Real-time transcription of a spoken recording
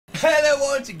Hello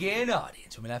once again,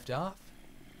 audience. When we left off,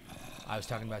 I was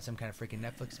talking about some kind of freaking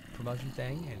Netflix promotion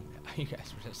thing, and you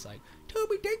guys were just like,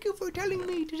 Toby, thank you for telling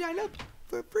me to sign up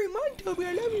for a free month, Toby.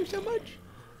 I love you so much.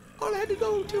 All I had to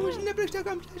go to was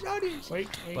Netflix.com/audience. Wait,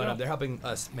 but they're helping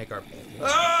us make our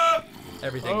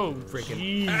everything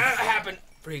freaking happen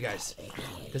for you guys,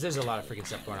 because there's a lot of freaking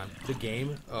stuff going on. The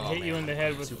game, hit you in the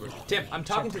head with super. Tim, I'm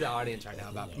talking to the audience right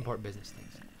now about important business things.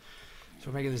 So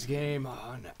we're making this game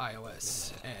on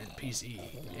iOS and PC,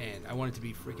 and I want it to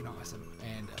be freaking awesome.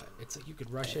 And it's like you could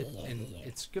rush it, and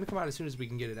it's gonna come out as soon as we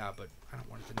can get it out. But I don't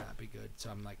want it to not be good, so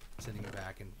I'm like sending it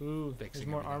back and fixing. There's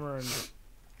more armor and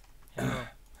ammo.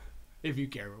 If you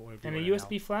care, and a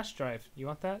USB flash drive. You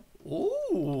want that?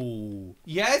 Ooh,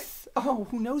 yes. Oh,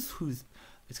 who knows who's?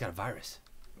 It's got a virus.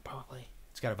 Probably.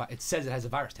 It's got a. It says it has a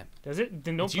virus, Tim. Does it?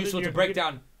 Then don't. It's useful to break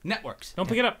down networks. Don't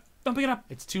pick it up. Don't pick it up.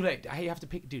 It's too late. You have to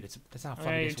pick, dude. That's not a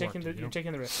floppy disk. You're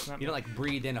taking the risk. You don't like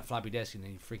breathe in a floppy disk and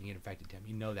then you freaking get infected, Tim.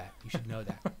 You know that. You should know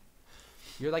that.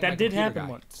 You're like that did happen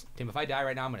once. Tim, if I die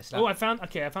right now, I'm gonna slap. Oh, I found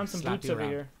some boots over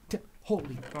here.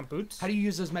 Holy. Want boots? How do you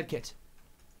use those med kits?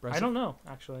 I don't know,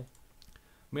 actually.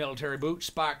 Military boot,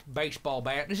 spiked baseball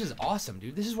bat. This is awesome,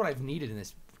 dude. This is what I've needed in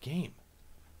this game.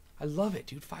 I love it,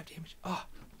 dude. 5 damage. Oh,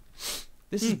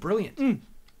 this is brilliant.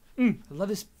 I love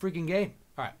this freaking game.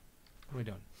 All right, what are we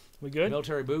doing? We good?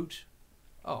 Military boots.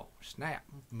 Oh, snap.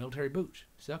 Military boots.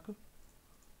 Sucker.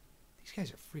 These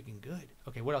guys are freaking good.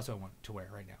 Okay, what else do I want to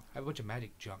wear right now? I have a bunch of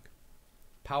magic junk.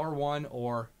 Power 1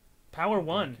 or... Power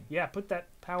 1. Yeah, put that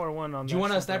Power 1 on. Do you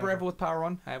want a sniper rifle with Power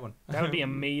 1? I have one. That would be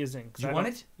amazing. Do you want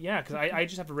it? Yeah, because I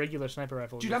just have a regular sniper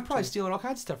rifle. Dude, I'm probably stealing all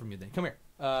kinds of stuff from you then. Come here.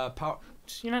 Power...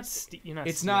 You're not stealing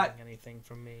anything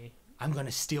from me. I'm going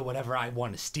to steal whatever I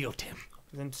want to steal, Tim.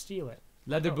 Then steal it.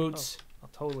 Leather boots. I'll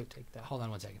totally take that. Hold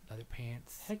on 1 second. Leather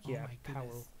pants. Heck yeah, Power.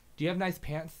 Do you have nice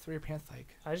pants? What are your pants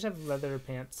like? I just have leather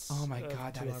pants. Oh my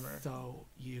god, that is so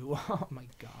you. Oh my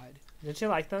god. Didn't you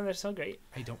like them? They're so great.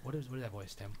 I don't. What is that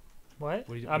voice, Tim? What?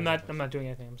 I'm not doing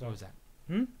anything. I'm sorry. What was that?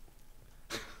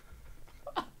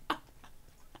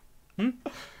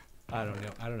 I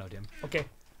don't know, Tim. Okay.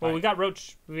 Well, we got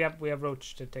Roach. We have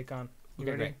Roach to take on. You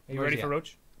ready? Great. Are you ready for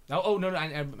Roach? Oh no!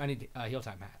 I need heal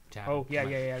time. Oh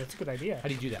yeah. That's a good idea. How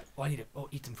do you do that? Oh, I need to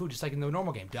eat some food just like in the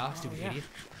normal game. Duh, stupid idiot.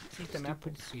 Eat them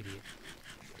apples. Idiot.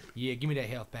 Yeah, give me that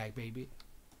health back, baby.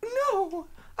 No,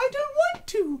 I don't want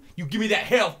to. You give me that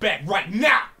health back right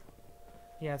now.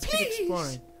 Yeah, let's keep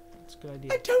exploring. That's a good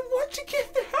idea. I don't want to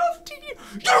give the health to you.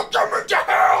 Don't give me the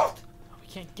health. We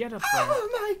can't get up there. Oh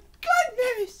my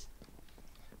goodness!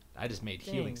 I just made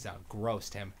healing sound gross,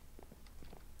 Tim.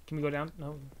 Can we go down?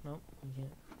 No, we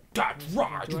can't. That's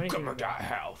right, you give me that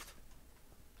health.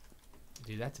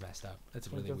 Dude, that's messed up. That's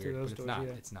really weird. But it's not.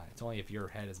 It's not. It's only if your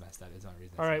head is messed up. It's not a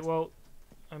reason. All right, well,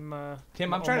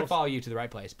 Tim, I'm trying to follow you to the right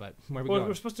place, but where are we going?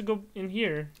 We're supposed to go in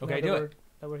here. Okay, do it.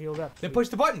 That we're healed up. Then push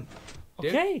the button.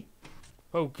 Okay.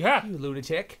 Oh God. You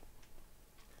lunatic.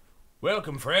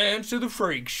 Welcome, friends, to the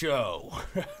Freak Show.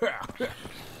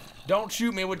 Don't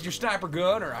shoot me with your sniper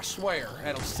gun, or I swear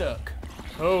that'll suck.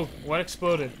 Oh, one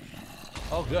exploded.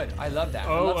 Oh, good. I love that.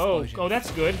 Oh,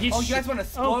 that's good. You guys want to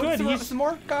explode some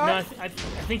more, guys? No, I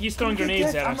think he's throwing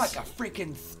grenades at us. I'm like a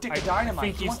freaking stick of dynamite. I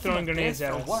think he's throwing grenades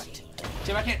at us. What?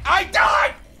 Tim, I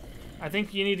died! I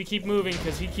think you need to keep moving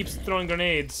because he keeps throwing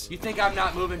grenades. You think I'm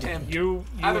not moving, Tim?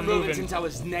 I've been moving since I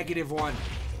was -1.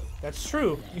 That's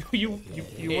true. You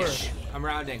were. I'm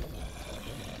rounding.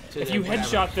 If you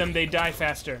headshot them, they die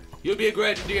faster. You'll be a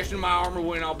great addition to my armor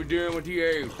when I'll be doing with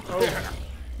you. Oh.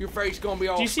 Your face gonna be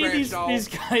all Do you see these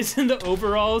guys in the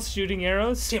overalls shooting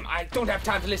arrows? Tim, I don't have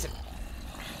time to listen.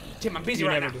 Tim, I'm busy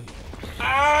right now. Do.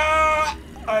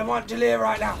 I want to live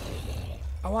right now.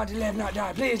 I want to live, not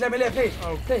die. Please, let me live, please.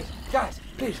 Oh. Please, guys,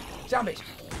 please. Zombies.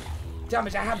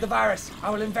 Zombies, I have the virus.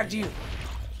 I will infect you.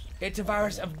 It's a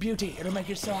virus of beauty. It'll make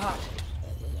you so hot.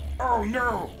 Oh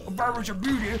no, a virus of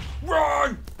beauty.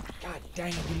 Run! God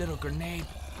dang it, you little grenade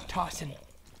tossing.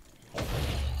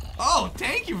 Oh,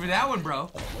 thank you for that one,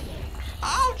 bro.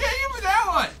 Oh, thank you for that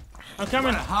one. I'm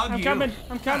coming. I'm coming.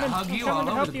 I'm coming to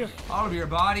help you. All over your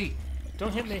body.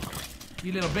 Don't hit me.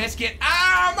 You little biscuit.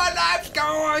 Ah, my life's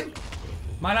gone.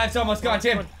 My life's almost gone,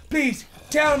 Tim. Please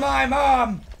tell my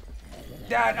mom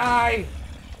that I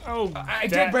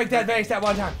did break that vase that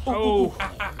one time. Oh.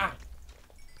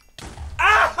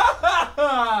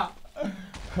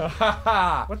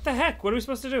 What the heck? What are we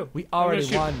supposed to do? We already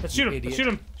won. Let's shoot him. Let's shoot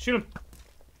him. Shoot him.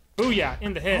 Booyah,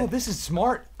 in the head. Oh, this is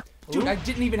smart. Dude, I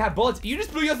didn't even have bullets. You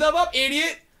just blew yourself up,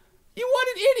 idiot. You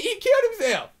wanted idiot. He killed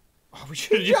himself. Oh, we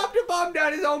should have dropped a bomb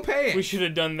down his own pants. We should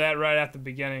have done that right at the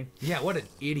beginning. Yeah, what an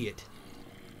idiot.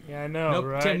 Yeah, I know,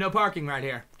 right? Tim, no parking right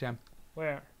here, Tim.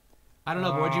 Where? I don't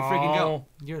know, but where'd you freaking go?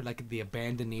 You're like the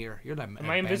abandoneer. You're like. Am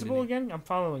I invisible again? I'm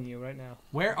following you right now.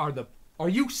 Where are the? Are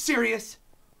you serious?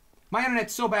 My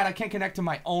internet's so bad I can't connect to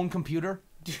my own computer.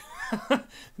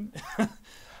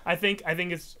 I think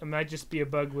it might just be a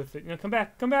bug with it. You know, come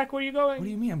back. Where are you going? What do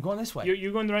you mean? I'm going this way.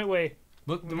 You're going the right way.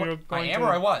 Look, I am or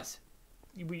I was.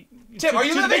 Tim, are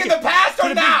you living in the past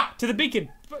or now? To the beacon.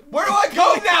 Where do I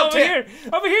go now, Tim?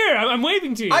 Over here. I'm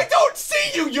waving to you. I don't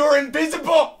see you. You're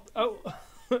invisible. Oh.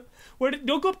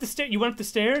 Don't go up the stairs. You went up the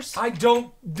stairs? I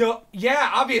don't. Yeah,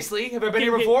 obviously. Have I been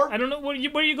here before? I don't know. Where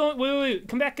are you going? Wait.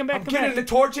 Come back. I'm getting the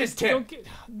torches, Tim.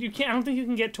 You can't. I don't think you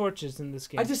can get torches in this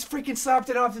game. I just freaking slapped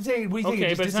it off the thing. What do you think?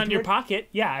 Okay, but it's not in your pocket.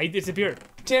 Yeah, it disappeared.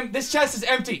 Tim, this chest is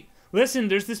empty. Listen,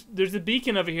 there's a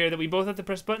beacon over here that we both have to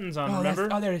press buttons on. Remember?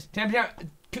 Oh, there it is.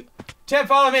 Tim,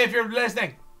 follow me if you're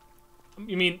listening.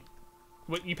 You mean,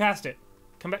 what? You passed it.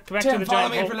 Come back Tim, to the giant hole. follow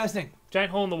me if you're listening.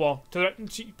 Giant hole in the wall. To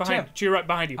your right,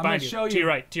 behind you. I'm gonna show you. To your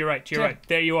right.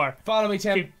 There you are. Follow me,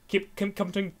 Tim. Keep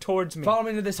coming towards me. Follow me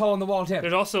into this hole in the wall, Tim.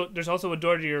 There's also a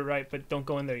door to your right, but don't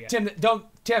go in there yet. Tim,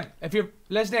 if you're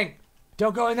listening,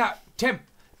 don't go in that. Tim,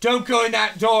 don't go in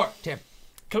that door. Tim.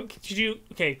 Go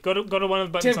to one of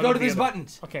the buttons. Tim, go to these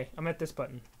buttons. Okay, I'm at this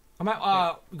button. I'm at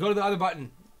go to the other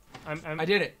button. I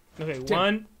did it. Okay,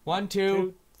 Tim. 1,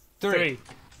 2, 3.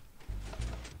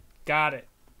 Got it.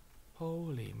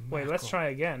 Holy mackerel. Wait, let's try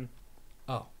again.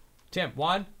 Oh. Tim,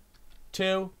 1,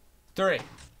 2, 3.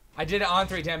 I did it on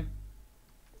 3, Tim.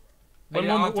 One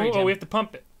more. Oh, we have to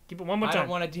pump it. Keep it one more time. I don't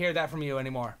want to hear that from you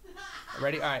anymore.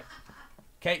 Ready? All right.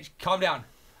 Okay, calm down.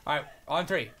 All right, on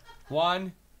 3.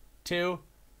 1, 2,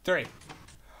 3.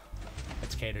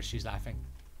 That's Cater. She's laughing.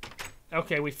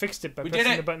 Okay, we fixed it by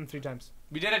pressing the button 3 times.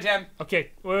 We did it, Tim.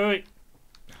 Okay, wait.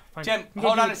 Fine. Tim,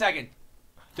 hold on a second.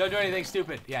 Don't do anything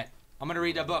stupid yet. I'm gonna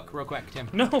read a book real quick, Tim.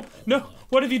 No.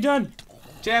 What have you done?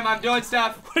 Tim, I'm doing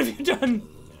stuff. What have you done?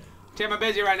 Tim, I'm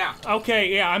busy right now.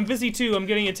 Okay, yeah, I'm busy too. I'm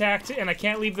getting attacked and I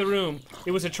can't leave the room.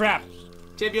 It was a trap.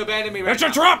 Tim, you abandoned me right now. It's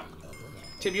a trap!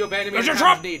 Tim, you abandoned me in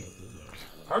time of need.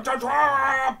 It's a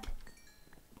trap!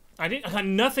 I got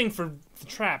nothing for the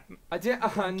trap. I did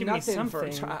Give nothing me for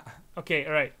a trap. Okay,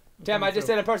 alright. Tim, I just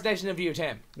did an impersonation of you,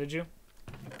 Tim. Did you?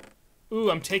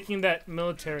 Ooh, I'm taking that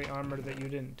military armor that you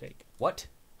didn't take. What?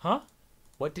 Huh?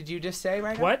 What did you just say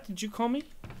right now? What? Did you call me?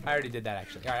 I already did that,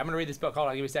 actually. All right, I'm going to read this book. Hold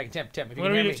on, give me a second. Tim, if you can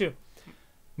hear me. I'm going to read it, too.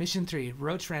 Mission 3.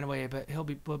 Roach ran away, but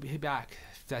we'll be back.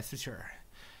 That's for sure.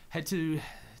 Head to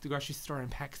the grocery store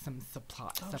and pack some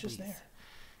supplies. Oh, just there.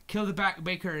 Kill the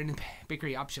baker in the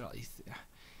bakery optional.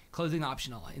 Closing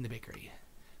optional in the bakery.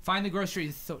 Find the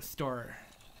grocery store.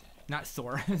 Not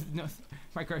store. No,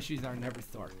 my groceries are never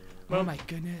stored. Oh my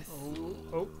goodness.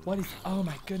 Oh. What is... Oh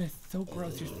my goodness. So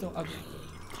gross. You're so ugly.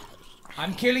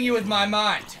 I'm killing you with my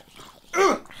mind.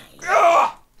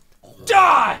 Die!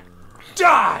 Die!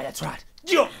 That's right.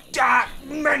 You die!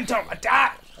 Mental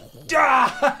attack!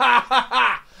 Die!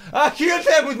 I killed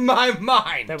them with my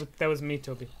mind. That was me,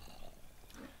 Toby.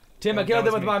 Tim, I killed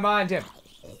them with my mind, Tim.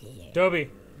 Toby.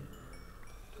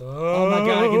 Oh my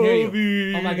god, I can hear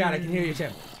you. Oh my god, I can hear you,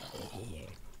 Tim.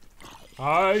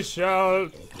 I shall.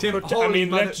 Tim,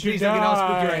 let you die. Don't get all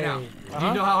spooky right now. Do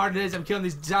you know how hard it is? I'm killing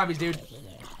these zombies, dude.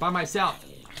 By myself.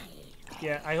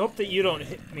 Yeah, I hope that you don't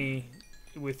hit me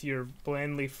with your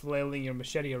blandly flailing your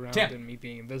machete around and me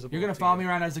being invisible. You're gonna follow me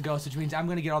around as a ghost, which means I'm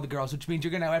gonna get all the girls, which means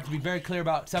you're gonna have to be very clear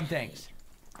about some things.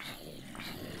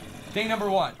 Thing number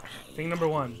 1.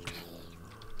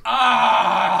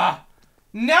 Ah!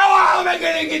 Now how am I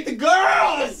gonna get the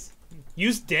girls?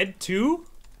 You's dead too?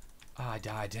 I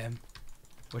died, Tim.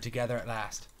 We're together at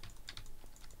last.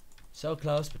 So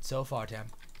close, but so far, Tim.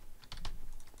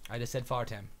 I just said far,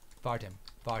 Tim. Far, Tim.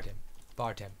 Far, Tim.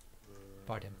 Far, Tim.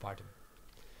 Far, Tim. Far, Tim.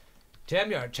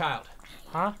 Tim, you're a child.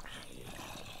 Huh?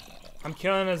 I'm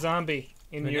killing a zombie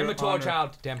in your immature honor.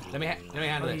 child, Tim. Let me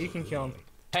handle this. You can kill him.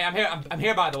 Hey, I'm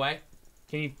here, by the way.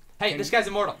 Can you? Hey, this guy's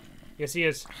immortal. Yes, he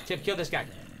is. Tim, kill this guy.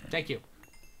 Thank you.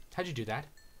 How'd you do that?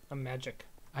 I'm magic.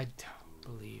 I don't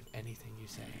believe anything you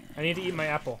say. I need to eat my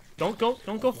apple. Don't go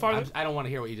farther. I don't want to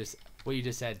hear what you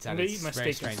just said. Sounded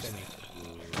very strange to me.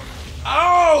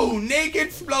 Oh, naked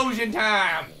explosion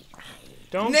time!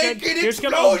 Don't naked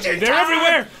explosion time! They're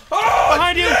everywhere! Oh,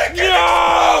 behind you!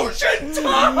 No! Explosion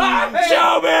time!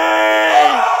 Toby!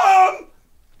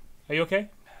 Are you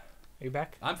okay? Are you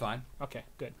back? I'm fine. Okay,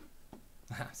 good.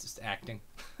 It's just acting.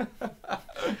 I'm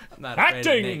not afraid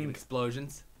of naked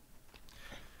explosions.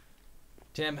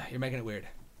 Tim, you're making it weird.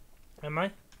 Am I?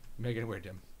 You're making it weird,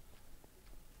 Tim.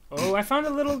 Oh, I found a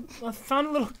little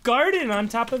garden on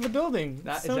top of the building.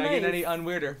 It's not getting any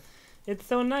unweirder. It's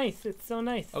so nice. It's so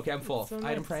nice. Okay, I'm full. So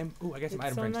item frame. Ooh, I got some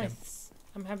item frames, nice.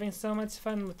 I'm having so much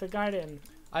fun with the garden.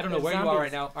 I don't know where you are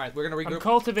right now. All right, we're gonna regroup.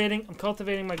 I'm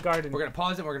cultivating my garden. We're gonna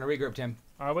pause it. We're gonna regroup, Tim.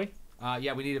 Are we?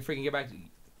 Yeah, we need to freaking get back.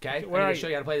 Okay, Where I are need to you? show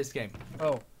you how to play this game.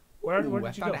 Oh, where I did you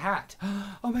found go? a hat.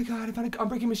 Oh my god, I'm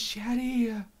breaking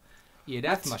machete. Yeah,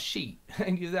 that's my sheet.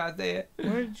 And you out there.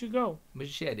 Where did you go?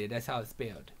 Machete, that's how it's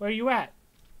spelled. Where are you at?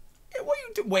 Hey,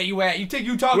 where you at? You think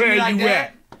you talking to Where me like you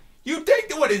that? You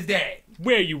think what is that?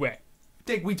 Where you at?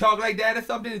 Think we talk like that or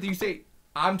something? Do you say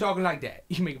I'm talking like that?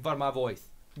 You making fun of my voice?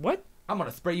 What? I'm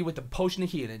gonna spray you with the potion of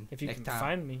healing If you next can time.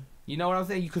 find me. You know what I'm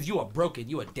saying? Because you are broken.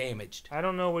 You are damaged. I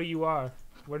don't know where you are.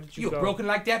 Where did you You're go? broken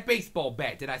like that baseball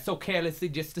bat that I so carelessly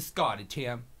just discarded,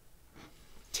 Tim.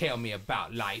 Tell me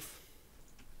about life.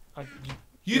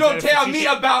 You don't tell me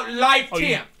about life,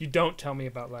 Tim. You don't tell me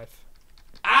about life.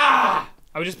 Ah!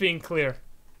 I was just being clear.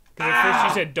 Because at first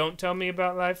you said, don't tell me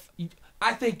about life.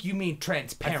 I think you mean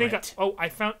transparent. I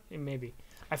found... Maybe.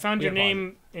 I found your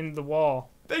name in the wall.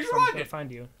 Thanks so for I'm finding gonna it.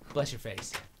 find you. Bless your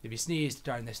face. If you sneeze,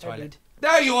 start in this I toilet. did.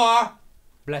 There you are!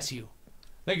 Bless you.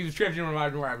 Link in the description of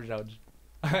more episodes.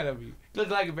 I love you. Click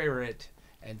like and favorite.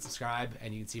 And subscribe,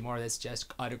 and you can see more of this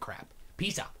just utter crap.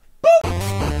 Peace out. Boop!